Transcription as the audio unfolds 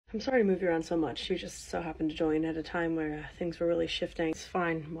I'm sorry to move you around so much. You just so happened to join at a time where things were really shifting. It's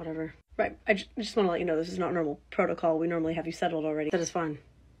fine, whatever. Right, I just want to let you know this is not normal protocol. We normally have you settled already. That is fine.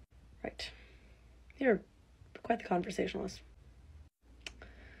 Right. You're quite the conversationalist.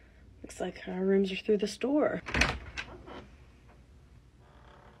 Looks like our rooms are through this door.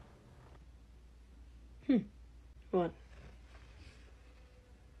 What?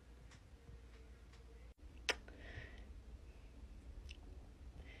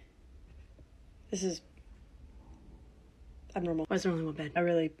 This is abnormal. Why is there only one bed?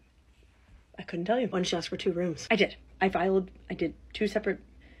 I couldn't tell you. Why didn't you ask for 2 rooms? I did. I did 2 separate,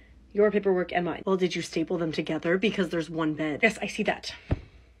 your paperwork and mine. Well, did you staple them together because there's 1 bed? Yes, I see that.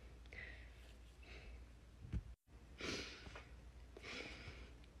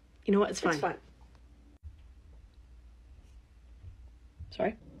 You know what? It's fine. It's fine.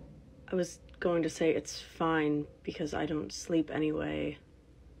 Sorry? I was going to say it's fine because I don't sleep anyway.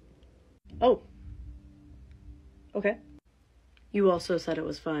 Oh. Okay. You also said it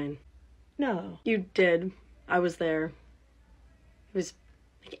was fine. No. You did. I was there. It was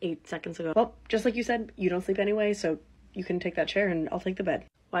like 8 seconds ago. Well, just like you said, you don't sleep anyway, so you can take that chair and I'll take the bed.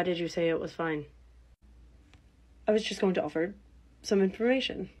 Why did you say it was fine? I was just going to offer some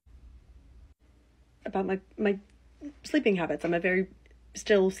information about my sleeping habits. I'm a very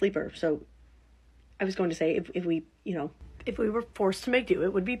still sleeper, so I was going to say if we, you know, if we were forced to make do,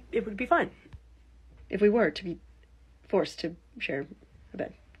 it would be fine. If we were to be forced to share a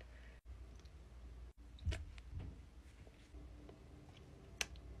bed.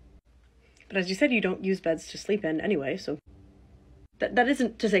 But as you said, you don't use beds to sleep in anyway, so that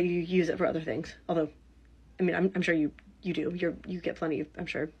isn't to say you use it for other things. Although, I mean, I'm sure you do. You get plenty of, I'm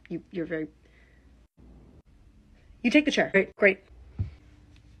sure you're very. You take the chair. Great.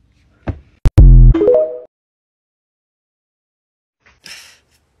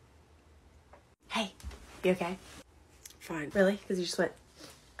 Hey, you okay? Fine. Really? Because you just went,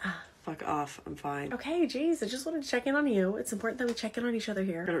 fuck off, I'm fine. Okay, geez, I just wanted to check in on you. It's important that we check in on each other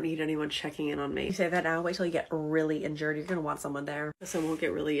here. I don't need anyone checking in on me. You say that now, wait till you get really injured. You're gonna want someone there. Someone won't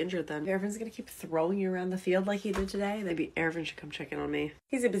get really injured then. Ervin's gonna keep throwing you around the field like he did today. Maybe Ervin should come check in on me.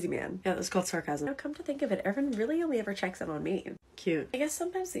 He's a busy man. Yeah, that's called sarcasm. No, come to think of it, Ervin really only ever checks in on me. Cute. I guess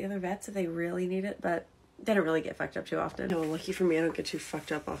sometimes the other vets if they really need it, but they don't really get fucked up too often. No, lucky for me, I don't get too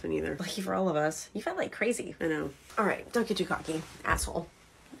fucked up often either. Lucky for all of us. You felt like crazy. I know. Alright, don't get too cocky, asshole.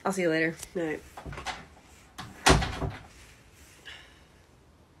 I'll see you later. Night.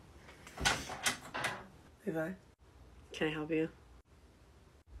 Levi, can I help you?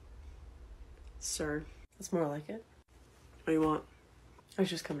 Sir. That's more like it. What do you want? I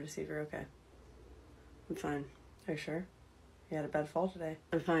was just coming to see if you're okay. I'm fine. Are you sure? You had a bad fall today.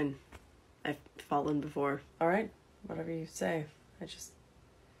 I'm fine. I've fallen before. Alright, whatever you say. I just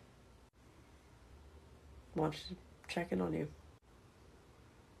wanted to check in on you.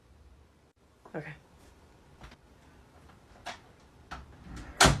 Okay.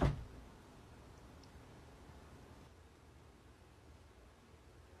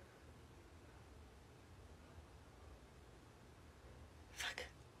 Fuck.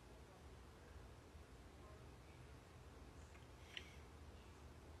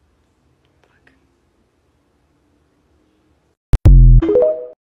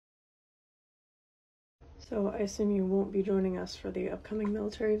 So I assume you won't be joining us for the upcoming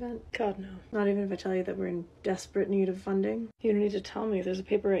military event? God, no. Not even if I tell you that we're in desperate need of funding? You don't need to tell me. There's a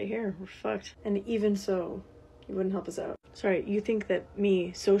paper right here. We're fucked. And even so, you wouldn't help us out. Sorry, you think that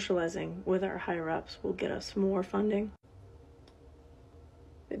me socializing with our higher-ups will get us more funding?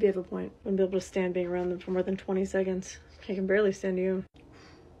 Maybe you have a point. Wouldn't be able to stand being around them for more than 20 seconds. I can barely stand you.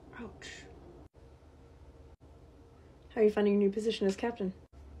 Ouch. How are you finding your new position as captain?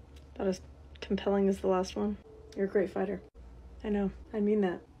 About as compelling as the last one. You're a great fighter. I know. I mean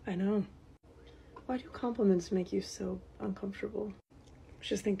that. I know. Why do compliments make you so uncomfortable? I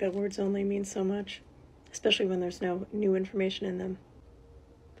just think that words only mean so much, especially when there's no new information in them.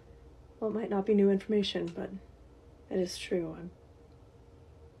 Well, it might not be new information, but it is true. I'm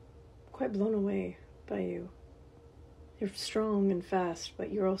quite blown away by you. You're strong and fast,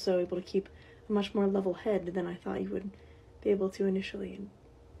 but you're also able to keep a much more level head than I thought you would be able to initially. And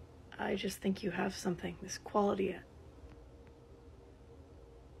I just think you have something, this quality.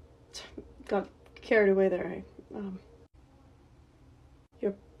 Got carried away there.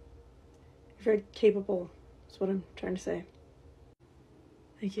 You're very capable, is what I'm trying to say.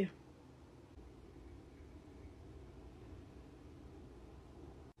 Thank you.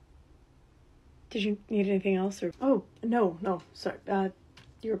 Did you need anything else, or? Oh, no, sorry.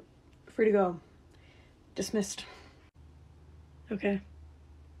 You're free to go. Dismissed. Okay.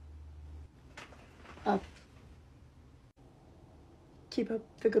 Keep up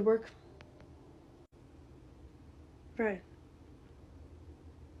the good work. Right.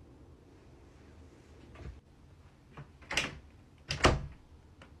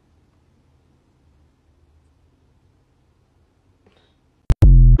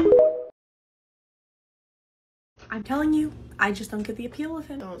 I'm telling you, I just don't get the appeal of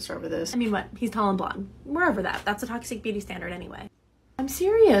him. Don't start with this. I mean, what? He's tall and blonde. We're over that. That's a toxic beauty standard anyway. I'm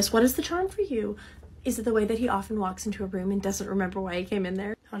serious. What is the charm for you? Is it the way that he often walks into a room and doesn't remember why he came in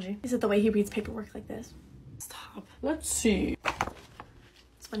there? Hanji. Is it the way he reads paperwork like this? Stop. Let's see.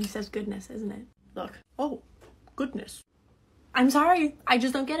 It's when he says goodness, isn't it? Look. Oh, goodness. I'm sorry. I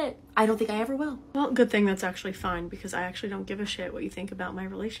just don't get it. I don't think I ever will. Well, good thing that's actually fine, because I actually don't give a shit what you think about my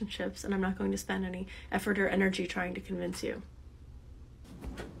relationships, and I'm not going to spend any effort or energy trying to convince you.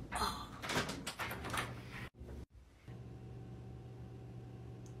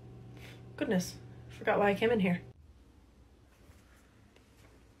 Goodness. Forgot why I came in here.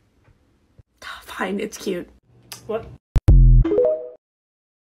 Fine, it's cute. What?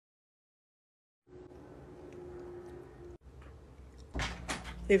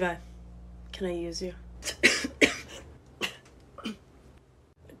 Levi, can I use you?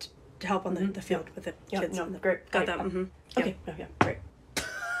 To help on the field with the kids. No, Great. Got that. Mm-hmm. Okay. Yeah, great.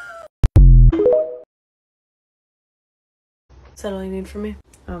 Is that all you need from me?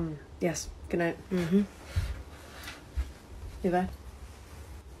 Yes. Good night. Mm-hmm. Levi,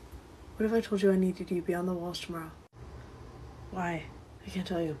 what if I told you I needed you to be on the walls tomorrow? Why? I can't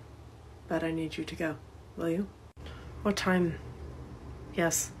tell you. But I need you to go. Will you? What time?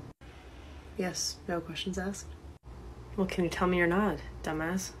 Yes. Yes. No questions asked. Well, can you tell me you're not,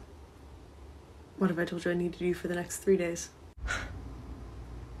 dumbass? What if I told you I needed you for the next 3 days?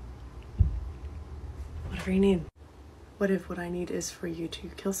 Whatever you need. What if what I need is for you to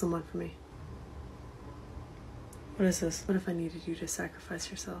kill someone for me? What is this? What if I needed you to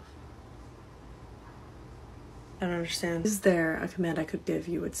sacrifice yourself? I don't understand. Is there a command I could give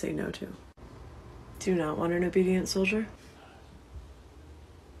you would say no to? Do you not want an obedient soldier?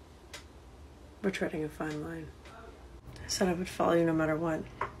 We're treading a fine line. I said I would follow you no matter what.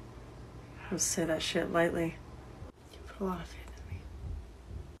 Don't say that shit lightly. You put a lot of faith in me.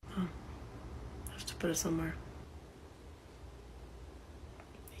 Oh, I have to put it somewhere.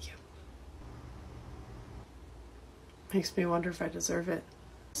 Thank you. Makes me wonder if I deserve it.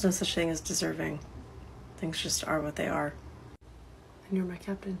 There's no such thing as deserving. Things just are what they are. And you're my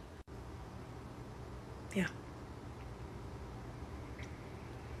captain. Yeah.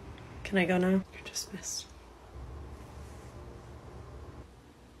 Can I go now? You're dismissed.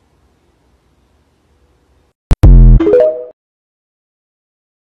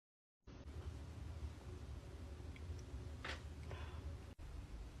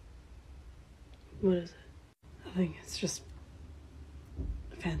 What is it? Nothing. It's just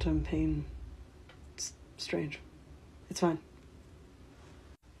phantom pain. It's strange. It's fine.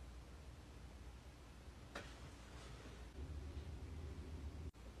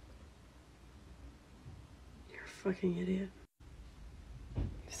 You're a fucking idiot. You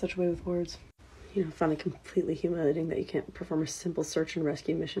have such a way with words. You know, find it completely humiliating that you can't perform a simple search and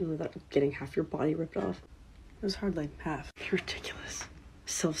rescue mission without getting half your body ripped off. It was hardly half. You're ridiculous.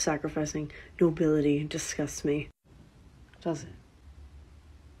 Self-sacrificing nobility disgusts me. Does it?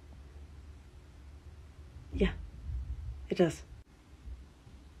 Yeah, it does.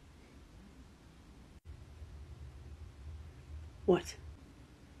 What?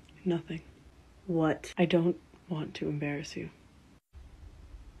 Nothing. What? I don't want to embarrass you.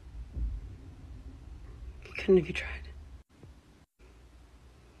 You couldn't if you tried.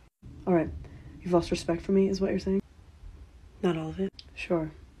 Alright, you've lost respect for me, is what you're saying? Not all of it.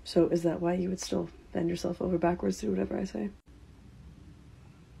 Sure. So is that why you would still bend yourself over backwards to do whatever I say?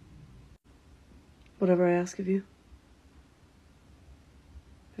 Whatever I ask of you?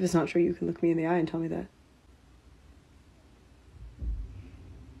 If it's not true, you can look me in the eye and tell me that.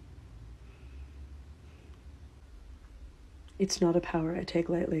 It's not a power I take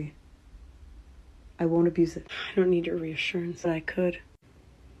lightly. I won't abuse it. I don't need your reassurance, but I could.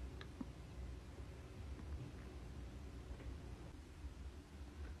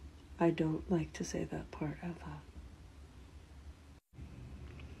 I don't like to say that part out loud.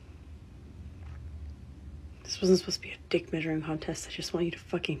 This wasn't supposed to be a dick measuring contest. I just want you to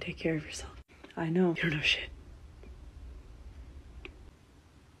fucking take care of yourself. I know. You don't know shit.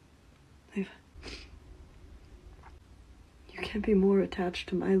 Levi. You can't be more attached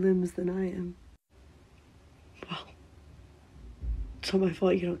to my limbs than I am. Well, it's not my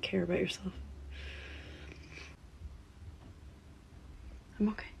fault you don't care about yourself. I'm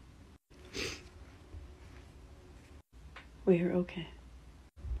okay. We're okay.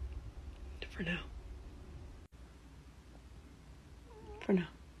 For now. For now.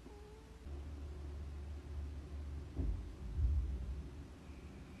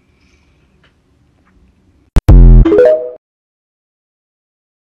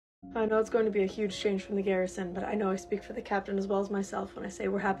 I know it's going to be a huge change from the garrison, but I know I speak for the captain as well as myself when I say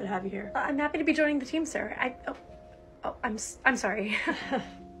we're happy to have you here. I'm happy to be joining the team, sir. I'm sorry.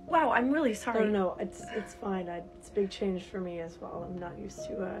 Wow, I'm really sorry. No, it's fine. It's a big change for me as well. I'm not used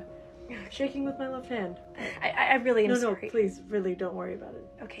to shaking with my left hand. I really am sorry. No, please, really don't worry about it.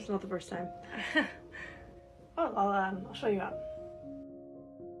 Okay. It's not the first time. Oh, I'll show you out.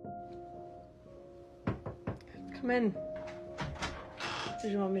 Come in.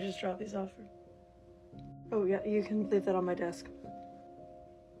 Did you want me to just drop these off? Oh yeah, you can leave that on my desk.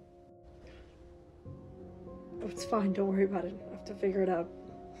 Oh, it's fine. Don't worry about it. I have to figure it out.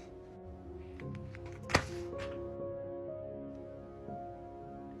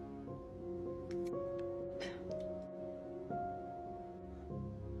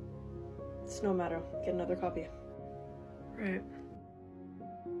 It's no matter. Get another copy. Right.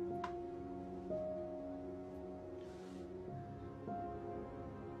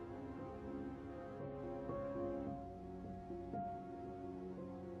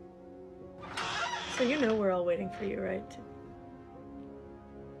 So you know we're all waiting for you, right?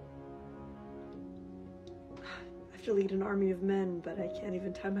 I have to lead an army of men, but I can't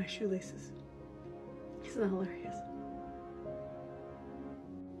even tie my shoelaces. Isn't that hilarious?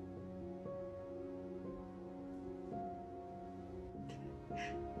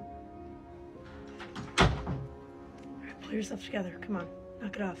 Alright, pull yourself together. Come on,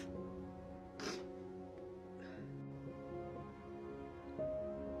 knock it off.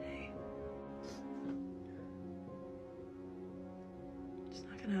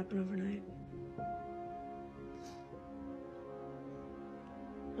 Happen overnight.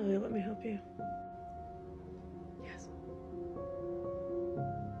 Will you let me help you? Yes.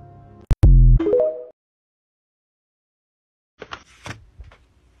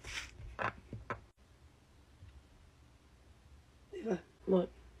 Eva, what?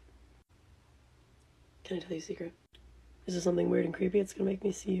 Can I tell you a secret? Is this something weird and creepy? It's gonna make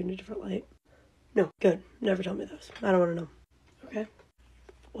me see you in a different light. No, good. Never tell me those. I don't want to know. Okay?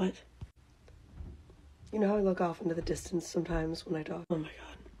 What? You know how I look off into the distance sometimes when I talk? Oh my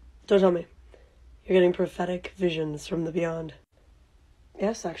god. Don't tell me. You're getting prophetic visions from the beyond.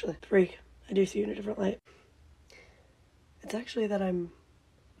 Yes, actually. Freak. I do see you in a different light. It's actually that I'm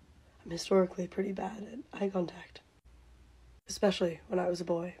historically pretty bad at eye contact. Especially when I was a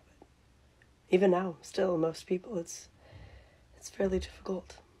boy. But even now, still, most people, it's fairly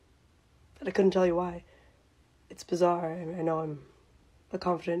difficult. But I couldn't tell you why. It's bizarre. I know I'm a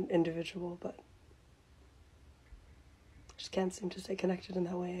confident individual, but I just can't seem to stay connected in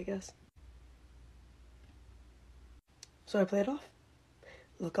that way, I guess. So I play it off.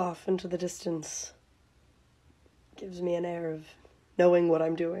 Look off into the distance. Gives me an air of knowing what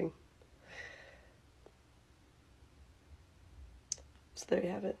I'm doing. So there you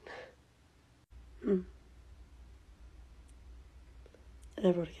have it. I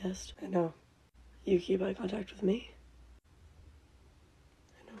never would have guessed. I know. You keep eye contact with me.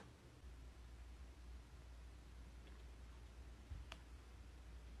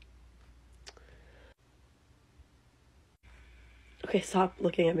 Okay, stop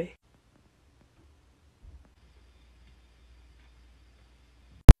looking at me.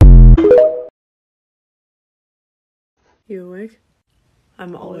 You awake?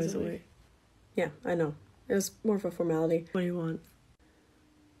 I'm always awake. Yeah, I know. It was more of a formality. What do you want?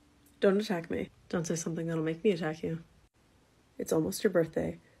 Don't attack me. Don't say something that'll make me attack you. It's almost your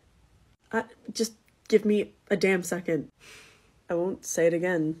birthday. Just give me a damn second. I won't say it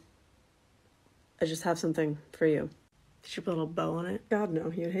again. I just have something for you. Did you put a little bow on it? God,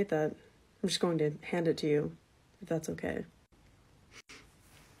 no, you'd hate that. I'm just going to hand it to you, if that's okay.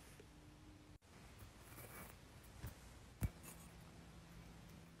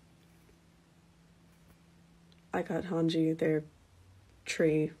 I got Hanji their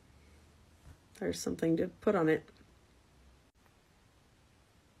tree. There's something to put on it.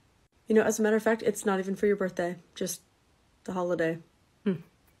 You know, as a matter of fact, it's not even for your birthday. Just the holiday. For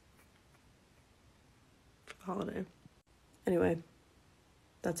the holiday. Anyway,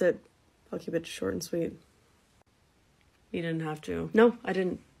 that's it. I'll keep it short and sweet. You didn't have to. No, I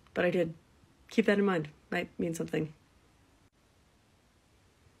didn't, but I did. Keep that in mind. Might mean something.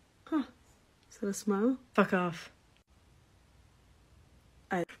 Huh. Is that a smile? Fuck off.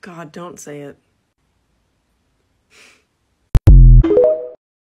 God, don't say it.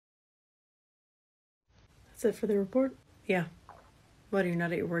 That's it for the report? Yeah. What, are you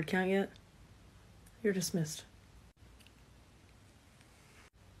not at your word count yet? You're dismissed.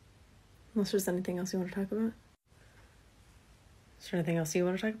 Unless there's anything else you want to talk about. Is there anything else you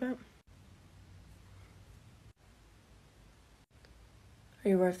want to talk about? Are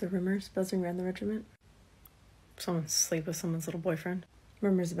you aware of the rumors buzzing around the regiment? Someone sleep with someone's little boyfriend.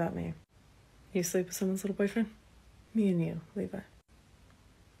 Rumors about me. You sleep with someone's little boyfriend? Me and you, Levi.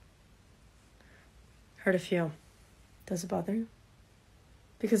 Hurt a few. Does it bother you?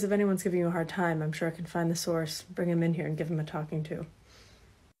 Because if anyone's giving you a hard time, I'm sure I can find the source, bring him in here, and give him a talking to.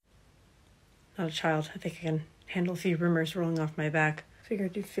 Not a child. I think I can handle a few rumors rolling off my back.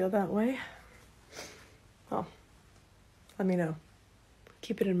 Figured you'd feel that way. Well, let me know.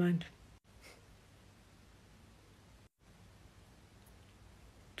 Keep it in mind.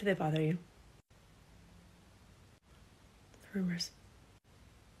 Do they bother you? The rumors?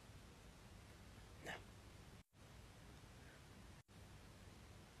 No.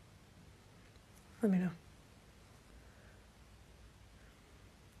 Let me know.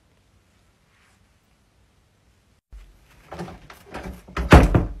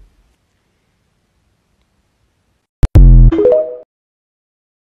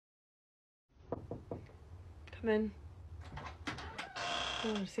 Come in.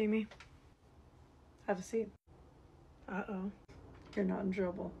 You want to see me? Have a seat. Uh-oh. You're not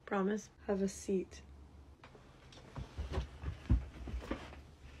enjoyable. Promise? Have a seat.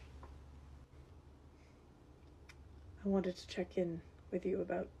 I wanted to check in with you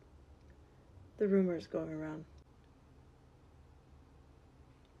about the rumors going around.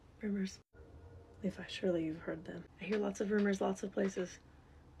 Rumors? Levi, surely you've heard them. I hear lots of rumors, lots of places.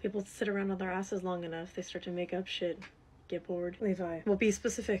 People sit around on their asses long enough, they start to make up shit. Get bored. Levi, we'll be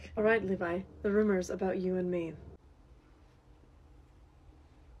specific. All right, Levi. The rumors about you and me.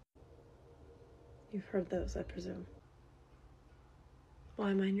 You've heard those, I presume.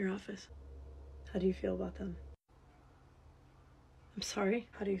 Why am I in your office? How do you feel about them? I'm sorry?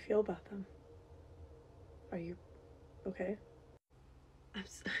 How do you feel about them? Are you okay?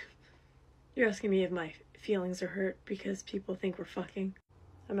 You're asking me if my feelings are hurt because people think we're fucking.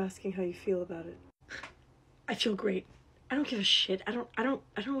 I'm asking how you feel about it. I feel great. I don't give a shit. I don't know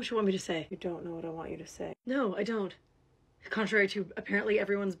what you want me to say. You don't know what I want you to say. No, I don't. Contrary to apparently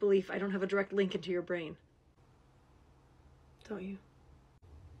everyone's belief, I don't have a direct link into your brain. Don't you?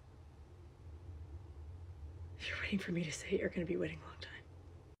 If you're waiting for me to say it, you're gonna be waiting a long time.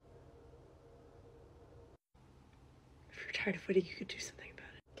 If you're tired of waiting, you could do something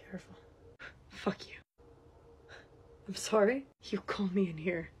about it. Careful. Fuck you. I'm sorry? You call me in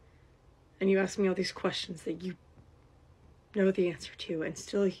here, and you ask me all these questions that you know the answer to, and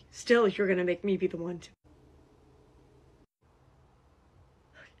still you're gonna make me be the one to...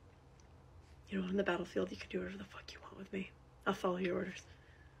 You know, on the battlefield, you can do whatever the fuck you want with me. I'll follow your orders.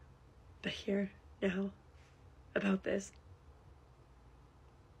 But here, now, about this,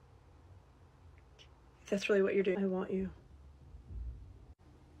 if that's really what you're doing, I want you.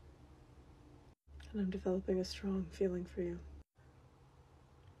 And I'm developing a strong feeling for you.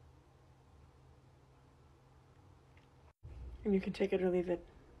 And you can take it or leave it,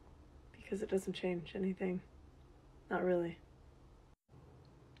 because it doesn't change anything. Not really.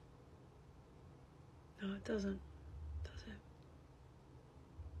 No, it doesn't. Does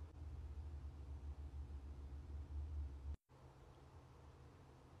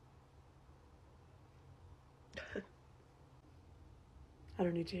it? I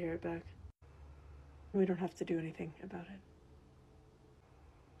don't need to hear it back. We don't have to do anything about it.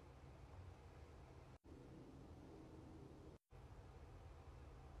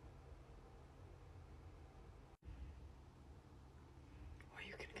 Or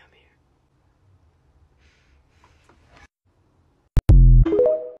you can come here.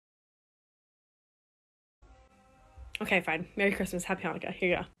 Okay, fine. Merry Christmas, Happy Hanukkah. Here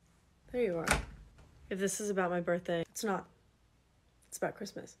you go. There you are. If this is about my birthday, it's not. It's about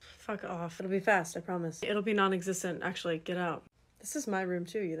Christmas. Fuck off. It'll be fast, I promise. It'll be non-existent. Actually, get out. This is my room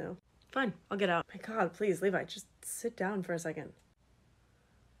too, you know. Fine, I'll get out. My God, please, Levi, just sit down for a second.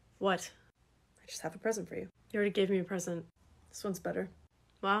 What? I just have a present for you. You already gave me a present. This one's better.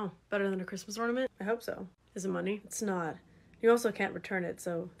 Wow, better than a Christmas ornament? I hope so. Is it money? It's not. You also can't return it,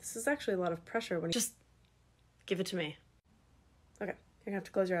 so this is actually a lot of pressure when you... Just give it to me. Okay, you're gonna have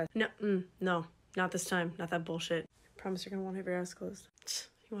to close your eyes. No, no, not this time. Not that bullshit. I promise you're gonna want to have your eyes closed.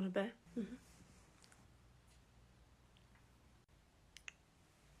 You wanna bet? Mm-hmm.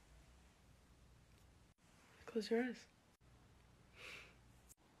 Close your eyes.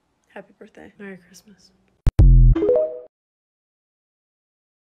 Happy birthday. Merry Christmas.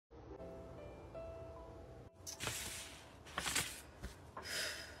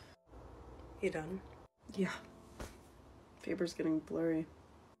 You done? Yeah. Paper's getting blurry.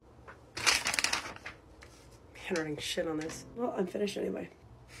 Handwriting shit on this. Well, I'm finished anyway.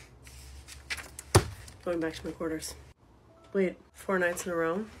 Going back to my quarters. Wait, 4 nights in a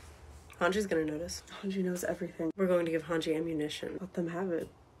row? Hanji's gonna notice. Hanji knows everything. We're going to give Hanji ammunition. Let them have it.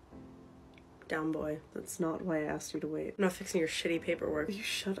 Down, boy. That's not why I asked you to wait. I'm not fixing your shitty paperwork. Will you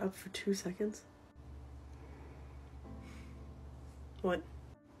shut up for 2 seconds? What?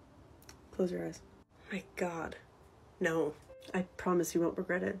 Close your eyes. My God. No. I promise you won't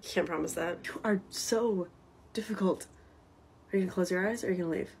regret it. Can't promise that. You are so difficult. Are you gonna close your eyes or are you gonna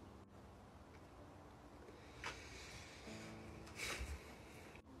leave?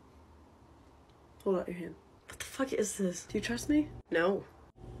 Hold out your hand. What the fuck is this? Do you trust me? No.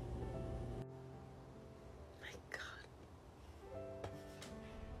 My God.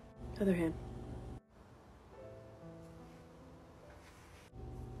 Other hand.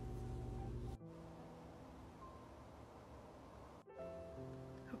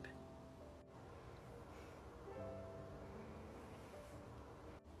 Open.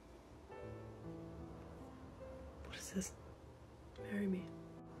 What is this? Marry me.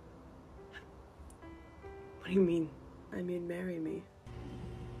 What do you mean? I mean, marry me.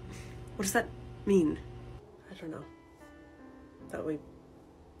 What does that mean? I don't know. That we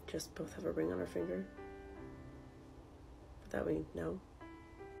just both have a ring on our finger. That we know.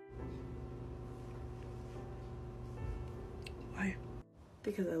 Why?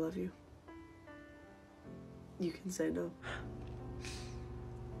 Because I love you. You can say no.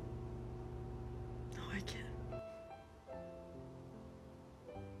 No, I can't.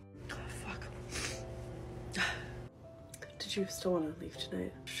 Oh, fuck. Did you still want to leave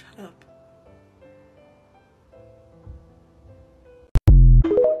tonight? Shut up. Do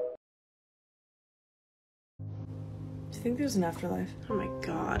you think there's an afterlife? Oh my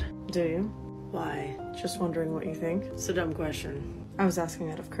God. Do you? Why? Just wondering what you think. It's a dumb question. I was asking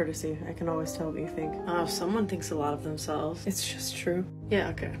out of courtesy. I can always tell what you think. Oh, someone thinks a lot of themselves. It's just true. Yeah,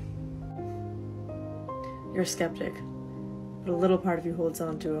 okay. You're a skeptic, but a little part of you holds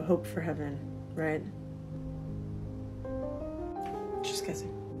on to a hope for heaven, right? Just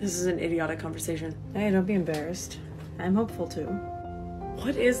guessing. This is an idiotic conversation. Hey, don't be embarrassed. I'm hopeful too.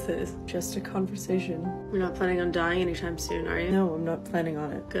 What is this? Just a conversation. You're not planning on dying anytime soon, are you? No, I'm not planning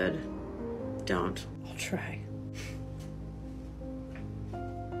on it. Good. Don't. I'll try.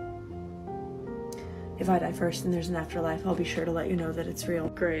 If I die first and there's an afterlife, I'll be sure to let you know that it's real.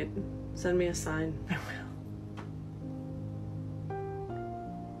 Great. Send me a sign. I will.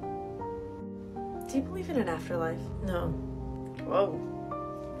 Do you believe in an afterlife? No. Whoa.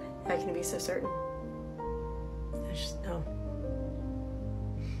 How can you be so certain? I just know.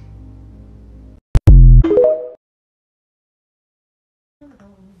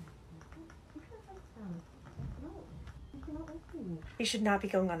 You should not be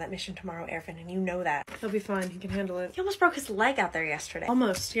going on that mission tomorrow, Ervin, and you know that. He'll be fine. He can handle it. He almost broke his leg out there yesterday.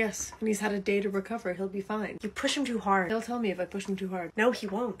 Almost, yes. And he's had a day to recover. He'll be fine. You push him too hard. He'll tell me if I push him too hard. No, he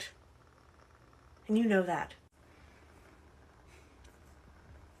won't. And you know that.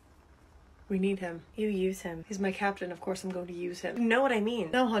 We need him. You use him. He's my captain. Of course I'm going to use him. You know what I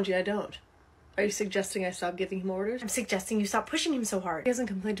mean. No, Hanji, I don't. Are you suggesting I stop giving him orders? I'm suggesting you stop pushing him so hard. He hasn't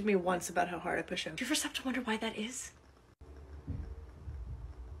complained to me once about how hard I push him. Do you ever stop to wonder why that is?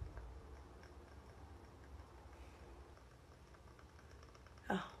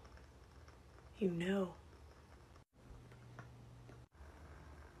 Oh. You know.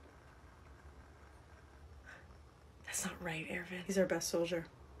 That's not right, Ervin. He's our best soldier.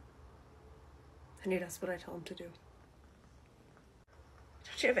 And he does what I tell him to do.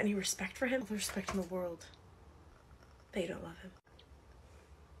 Don't you have any respect for him? All the respect in the world. But you don't love him.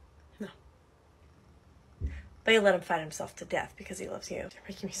 No. But you let him fight himself to death because he loves you. You're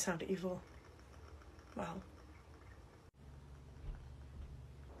making me sound evil. Well,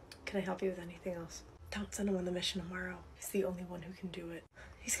 can I help you with anything else? don't send him on the mission tomorrow. He's the only one who can do it.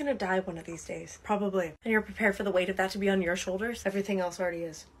 He's gonna die one of these days. Probably. And you're prepared for the weight of that to be on your shoulders? Everything else already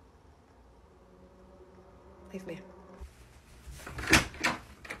is. Leave me.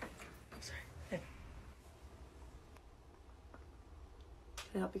 Sorry. Can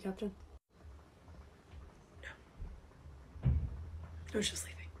I help you, Captain? No. I was just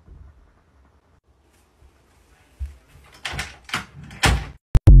leaving.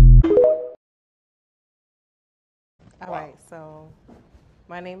 All right, so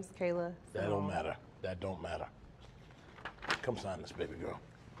my name's Kayla. That don't matter. That don't matter. Come sign this, baby girl.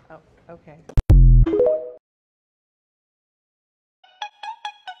 Oh, okay.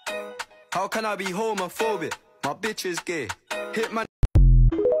 How can I be homophobic? My bitch is gay. Hit my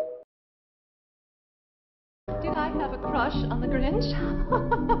French?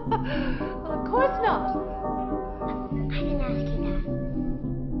 Well, of course not. I didn't ask you that.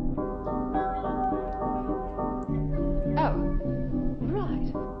 Oh, right.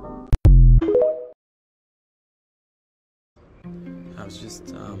 I was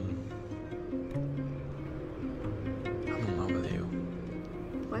just, I'm in love with you.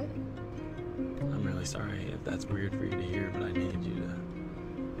 What? I'm really sorry if that's weird for you to hear, but I needed you to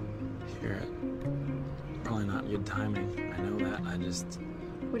hear it. Probably not good timing. I know that. I just...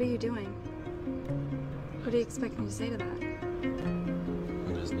 What are you doing? What do you expect me to say to that?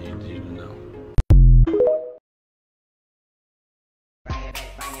 I just needed you to know.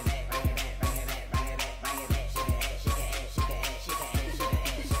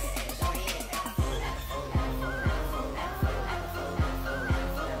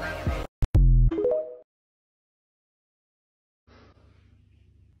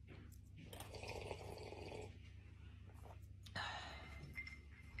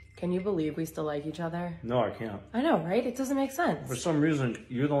 Can you believe we still like each other? No, I can't. I know, right? It doesn't make sense. For some reason,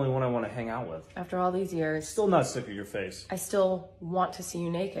 you're the only one I want to hang out with. After all these years, Still not sick of your face. I still want to see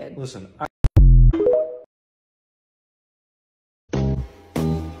you naked. Listen,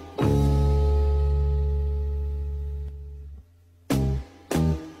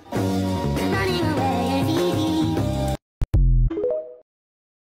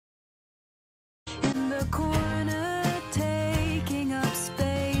 In the corner, taking up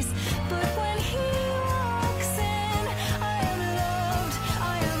space. But when he walks in, I am loved,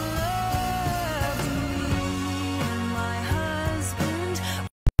 me and my husband.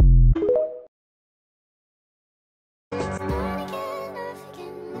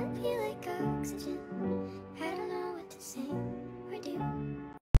 I don't know what to say or do.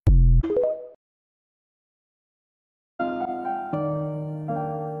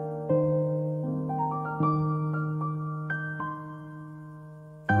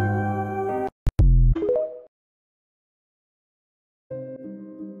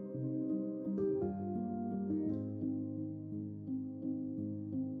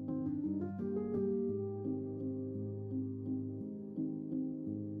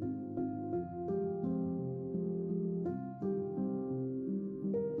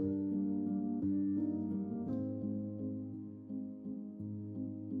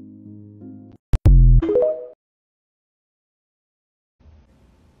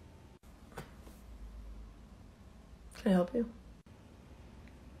 Can I help you?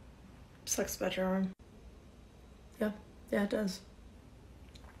 Sucks about your arm. Yeah, it does.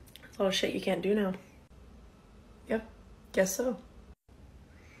 There's a lot of shit you can't do now. Yep, guess so.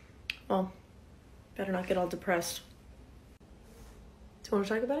 Well, better not get all depressed. Do you want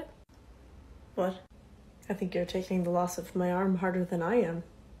to talk about it? What? I think you're taking the loss of my arm harder than I am.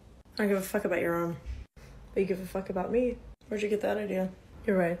 I don't give a fuck about your arm. But you give a fuck about me. Where'd you get that idea?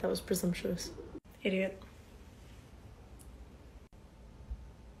 You're right, that was presumptuous. Idiot.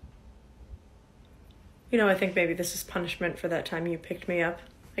 You know, I think maybe this is punishment for that time you picked me up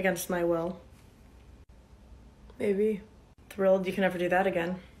against my will. Maybe. Thrilled you can never do that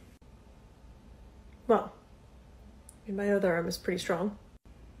again. Well, I mean, my other arm is pretty strong.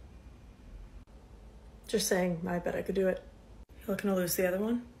 Just saying, I bet I could do it. You looking to lose the other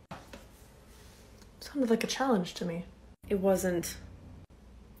one? Sounded like a challenge to me. It wasn't.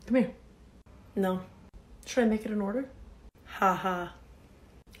 Come here. No. Should I make it an order? Ha ha.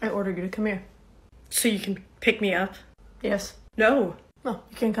 I ordered you to come here. So you can pick me up? Yes. No. Well,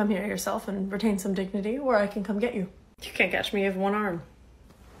 you can come here yourself and retain some dignity, or I can come get you. You can't catch me, you have one arm.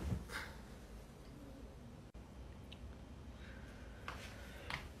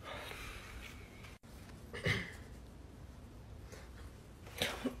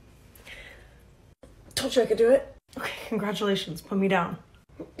 Told you I could do it. Okay, congratulations. Put me down.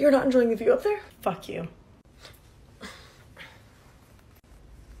 You're not enjoying the view up there? Fuck you.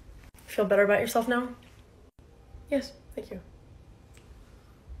 Feel better about yourself now? Yes, thank you.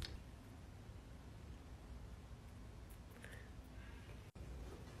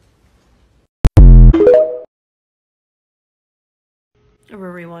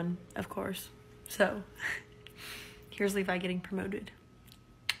 Eruri won, of course. So, here's Levi getting promoted.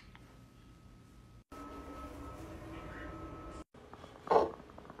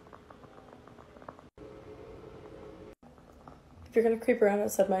 If you're gonna creep around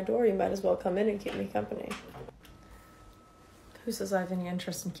outside my door, you might as well come in and keep me company. Who says I have any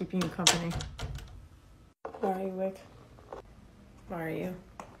interest in keeping you company? Why are you awake? Why are you?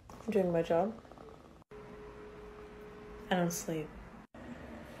 I'm doing my job. I don't sleep.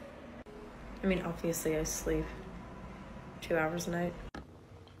 I mean, obviously I sleep 2 hours a night.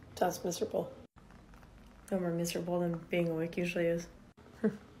 Sounds miserable. No more miserable than being awake usually is.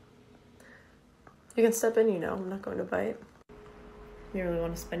 You can step in, you know. I'm not going to bite. You really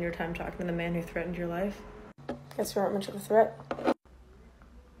want to spend your time talking to the man who threatened your life? Guess you aren't much of a threat.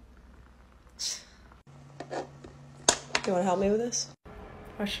 You want to help me with this?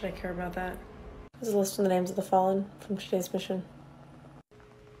 Why should I care about that? There's a list of the names of the fallen from today's mission.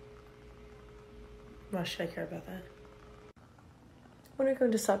 Why should I care about that? When are you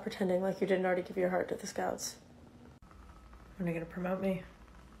going to stop pretending like you didn't already give your heart to the scouts? When are you going to promote me?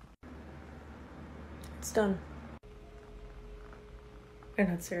 It's done. You're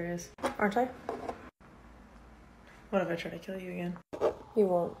not serious, aren't I? What if I try to kill you again? You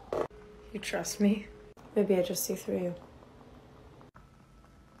won't. You trust me? Maybe I just see through you.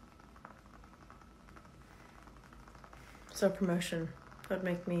 So promotion would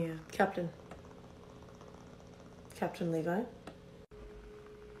make me a captain. Captain Levi?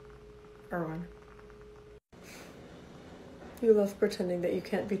 Erwin. You love pretending that you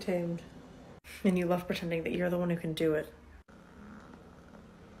can't be tamed. And you love pretending that you're the one who can do it.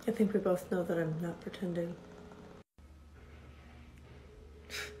 I think we both know that I'm not pretending.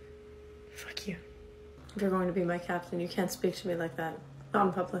 Fuck you. If you're going to be my captain, you can't speak to me like that. Not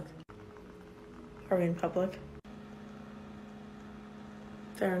in public. Are we in public?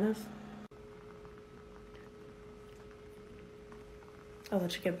 Fair enough. I'll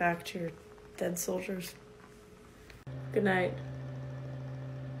let you get back to your dead soldiers. Good night,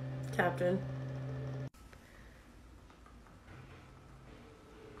 Captain.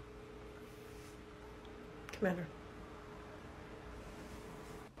 Commander.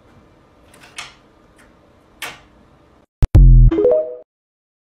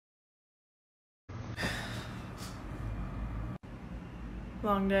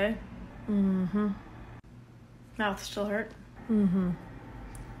 Long day? Mm-hmm. Mouth still hurt? Mm-hmm.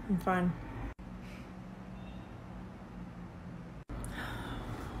 I'm fine.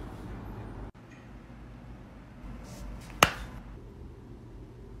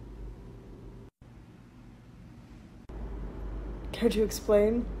 Care to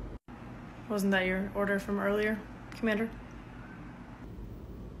explain? Wasn't that your order from earlier, Commander?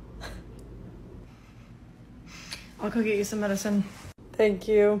 I'll go get you some medicine. Thank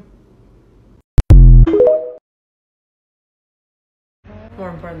you. More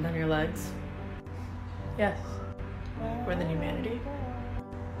important than your legs? Yes. More than humanity?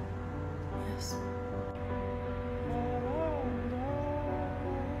 Yes.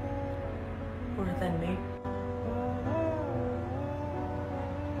 More than me?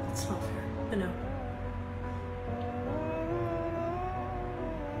 That's not fair. I know.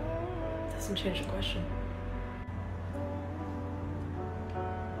 Doesn't change the question.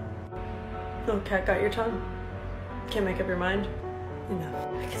 Little cat got your tongue? Can't make up your mind?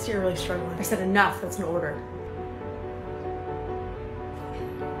 Enough. I guess you're really struggling. I said enough. That's an order.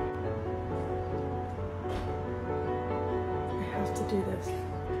 I have to do this.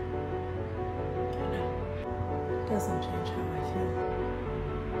 I know. It doesn't change how I feel.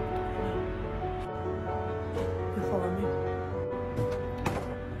 You follow me?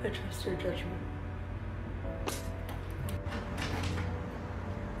 I trust your judgment.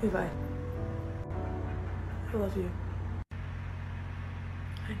 Levi. I love you.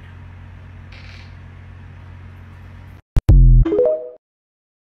 I know.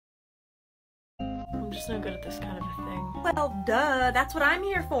 I'm just no good at this kind of a thing. Well, duh. That's what I'm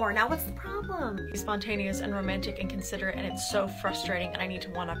here for. Now what's the problem? He's spontaneous and romantic and considerate, and it's so frustrating, and I need to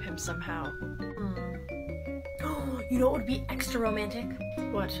one-up him somehow. You know what would be extra romantic?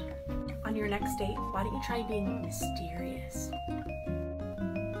 What? On your next date, why don't you try being mysterious?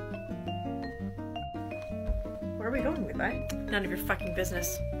 Where are we going, Levi? None of your fucking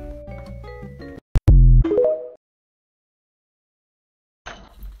business.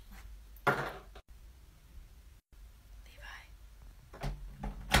 Levi.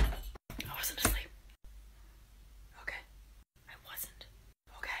 I wasn't asleep. Okay. I wasn't.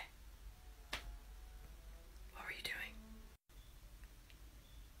 Okay. What were you doing?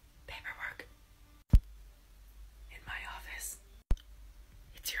 Paperwork. In my office.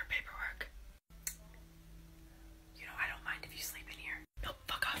 It's your paperwork. You know, I don't mind if you sleep in here. No,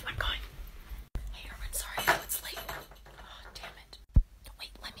 fuck off.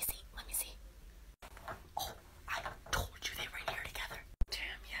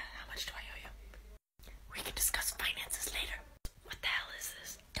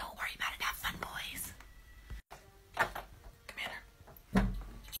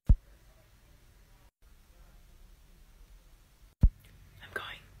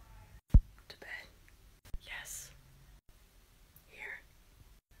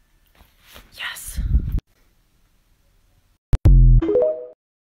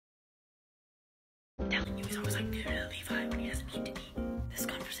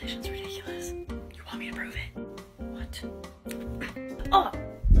 Oh!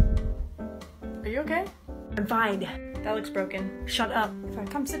 Are you okay? I'm fine. That looks broken. Shut up. Fine,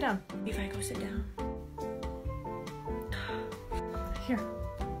 come sit down. If I go sit down. Here.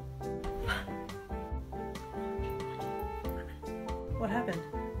 What happened?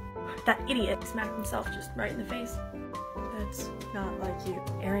 That idiot smacked himself just right in the face. That's not like you.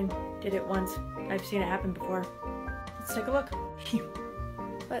 Aaron did it once. I've seen it happen before. Let's take a look.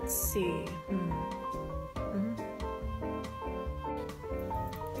 Let's see.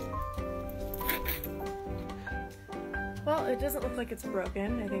 Well, it doesn't look like it's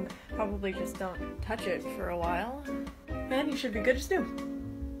broken. I think probably just don't touch it for a while. And you should be good as new.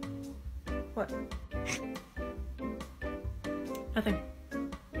 What? Nothing.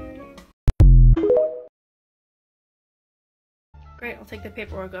 Great, I'll take the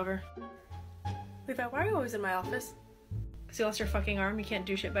paperwork over. Levi, why are you always in my office? Because you lost your fucking arm, you can't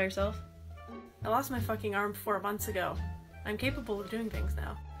do shit by yourself? I lost my fucking arm 4 months ago. I'm capable of doing things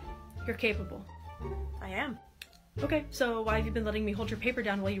now. You're capable. I am. Okay, so why have you been letting me hold your paper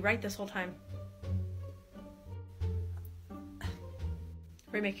down while you write this whole time?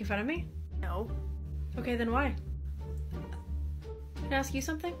 Were you making fun of me? No. Okay, then why? Can I ask you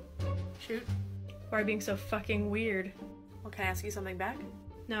something? Shoot. Why are you being so fucking weird? Well, can I ask you something back?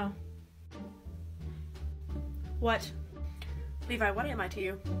 No. What? Levi, what am I to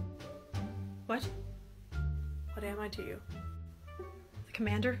you? What? What am I to you? The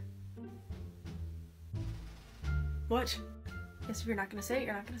commander? What? Yes, if you're not gonna say it,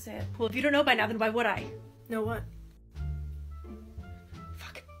 you're not gonna say it. Well, if you don't know by now, then why would I? Know what?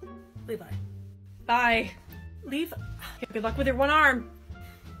 Fuck. Levi. Bye. Leave. Good luck with your one arm.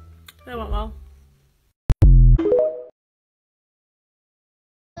 That went well.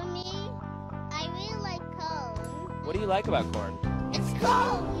 For me, I really like corn. What do you like about corn? It's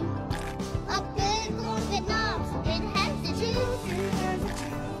corn! A big corn Vietnam. It has the juice.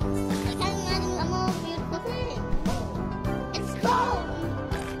 I can't imagine a more beautiful thing. It's corn!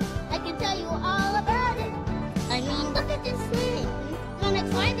 I can tell you all about it. I mean, look at this thing. When I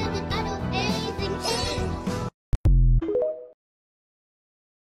tried it without anything in.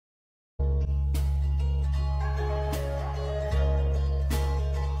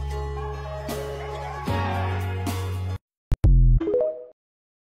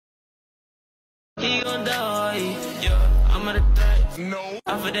 He gon' die, yeah, I'm at a threat. No.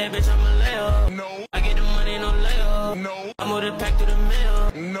 Off of that bitch, I'ma lay up. No. I get the money, no layup. No. I'm with a pack through the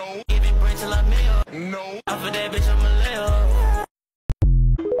mail. No. Giving brain till I mail. No. Off of that bitch, I'ma lay up.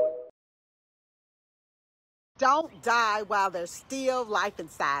 Don't die while there's still life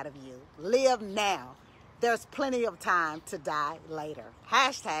inside of you. Live now. There's plenty of time to die later.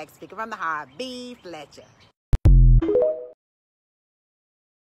 Hashtag speaking from the heart, B. Fletcher.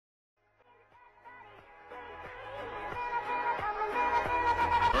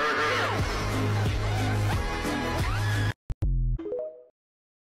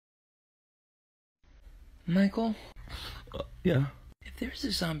 Michael? Yeah? If there's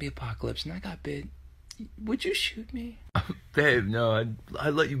a zombie apocalypse and I got bit, would you shoot me? Babe, no,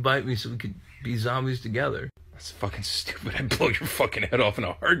 I'd let you bite me so we could be zombies together. That's fucking stupid. I'd blow your fucking head off in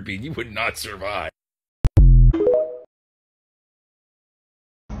a heartbeat. You would not survive.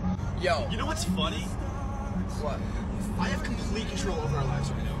 Yo. You know what's funny? What? I have complete control over our lives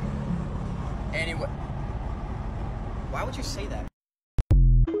right now. Anyway. Why would you say that?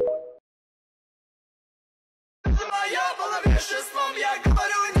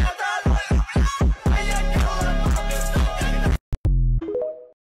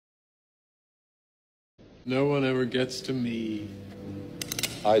 No one ever gets to me.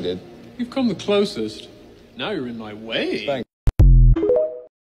 I did. You've come the closest. Now you're in my way. Thanks.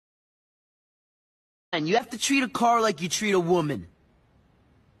 And you have to treat a car like you treat a woman.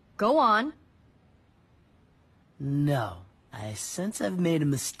 Go on. No. I sense I've made a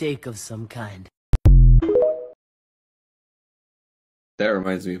mistake of some kind. That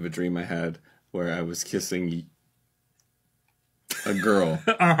reminds me of a dream I had where I was kissing a girl.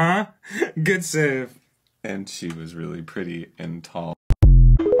 Uh-huh. Good save. And she was really pretty and tall.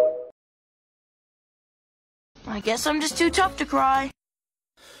 I guess I'm just too tough to cry.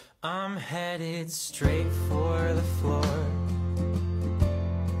 I'm headed straight for the floor.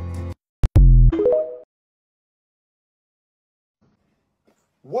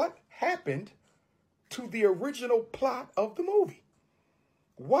 What happened to the original plot of the movie?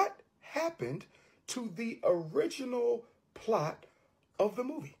 What happened to the original plot of the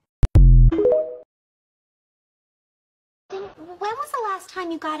movie? When was the last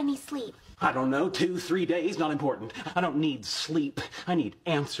time you got any sleep? I don't know, 2, 3 days, not important. I don't need sleep. I need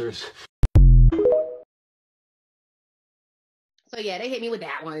answers. So yeah, they hit me with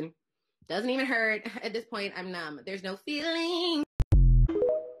that one. Doesn't even hurt. At this point, I'm numb. There's no feeling.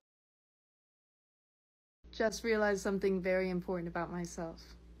 Just realized something very important about myself.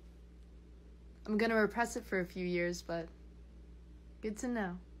 I'm gonna repress it for a few years, but good to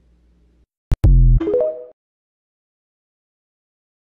know.